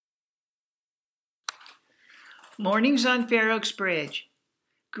Mornings on Fair Oaks Bridge.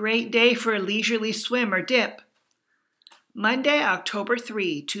 Great day for a leisurely swim or dip. Monday, October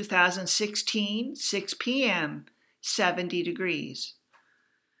 3, 2016, 6 p.m., 70 degrees.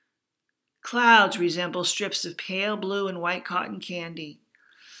 Clouds resemble strips of pale blue and white cotton candy.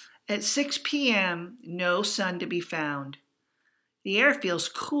 At 6 p.m., no sun to be found. The air feels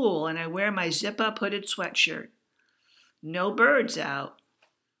cool and I wear my zip-up hooded sweatshirt. No birds out.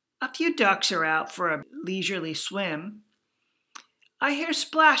 A few ducks are out for a leisurely swim. I hear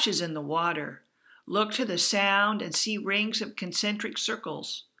splashes in the water, look to the sound and see rings of concentric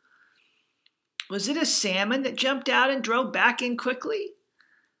circles. Was it a salmon that jumped out and drove back in quickly?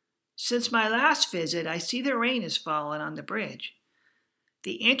 Since my last visit, I see the rain has fallen on the bridge.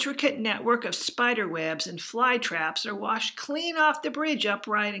 The intricate network of spider webs and fly traps are washed clean off the bridge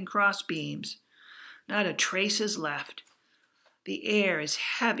upright and cross beams. Not a trace is left. The air is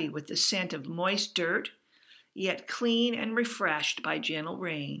heavy with the scent of moist dirt, yet clean and refreshed by gentle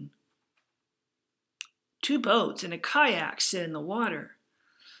rain. 2 boats and a kayak sit in the water.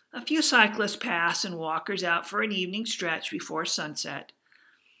 A few cyclists pass and walkers out for an evening stretch before sunset.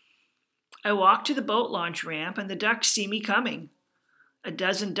 I walk to the boat launch ramp and the ducks see me coming. A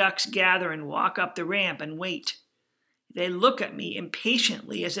dozen ducks gather and walk up the ramp and wait. They look at me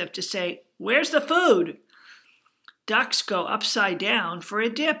impatiently as if to say, "Where's the food?" Ducks go upside down for a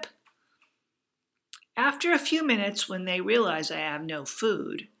dip. After a few minutes, when they realize I have no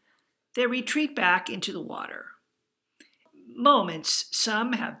food, they retreat back into the water. Moments,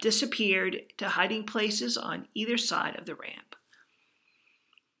 some have disappeared to hiding places on either side of the ramp.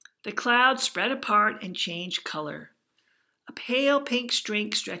 The clouds spread apart and change color. A pale pink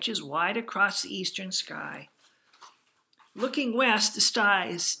streak stretches wide across the eastern sky. Looking west, the sky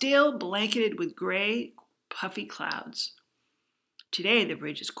is still blanketed with gray, puffy clouds. Today the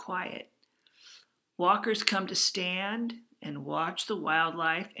bridge is quiet. Walkers come to stand and watch the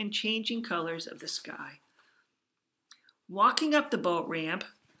wildlife and changing colors of the sky. Walking up the boat ramp,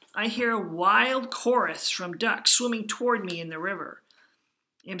 I hear a wild chorus from ducks swimming toward me in the river.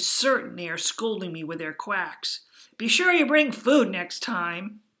 I'm certain they are scolding me with their quacks. "Be sure you bring food next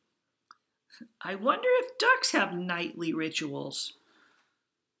time." I wonder if ducks have nightly rituals.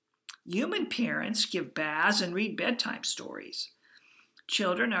 Human parents give baths and read bedtime stories.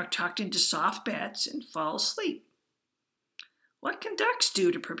 Children are tucked into soft beds and fall asleep. What can ducks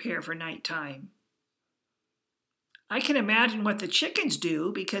do to prepare for nighttime? I can imagine what the chickens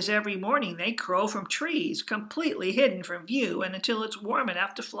do because every morning they crow from trees, completely hidden from view, and until it's warm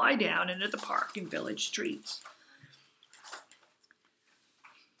enough to fly down into the park and village streets.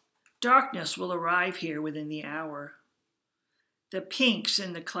 Darkness will arrive here within the hour. The pinks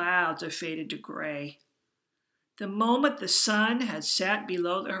in the clouds have faded to gray. The moment the sun has set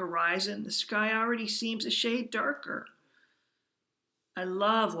below the horizon, the sky already seems a shade darker. I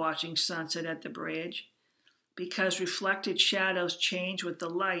love watching sunset at the bridge because reflected shadows change with the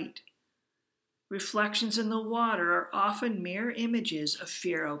light. Reflections in the water are often mirror images of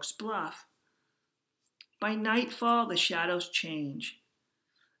Fair Oaks Bluff. By nightfall, the shadows change.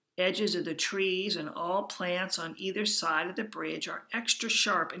 Edges of the trees and all plants on either side of the bridge are extra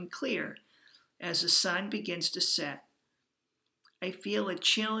sharp and clear as the sun begins to set. I feel a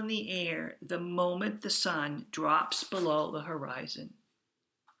chill in the air the moment the sun drops below the horizon.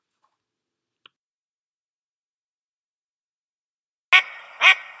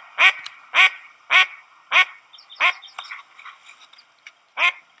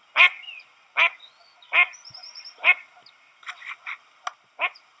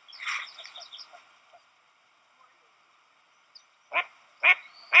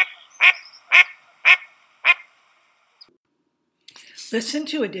 Listen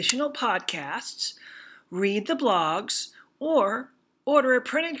to additional podcasts, read the blogs, or order a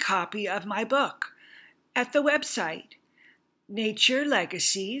printed copy of my book at the website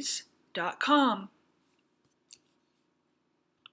naturelegacies.com.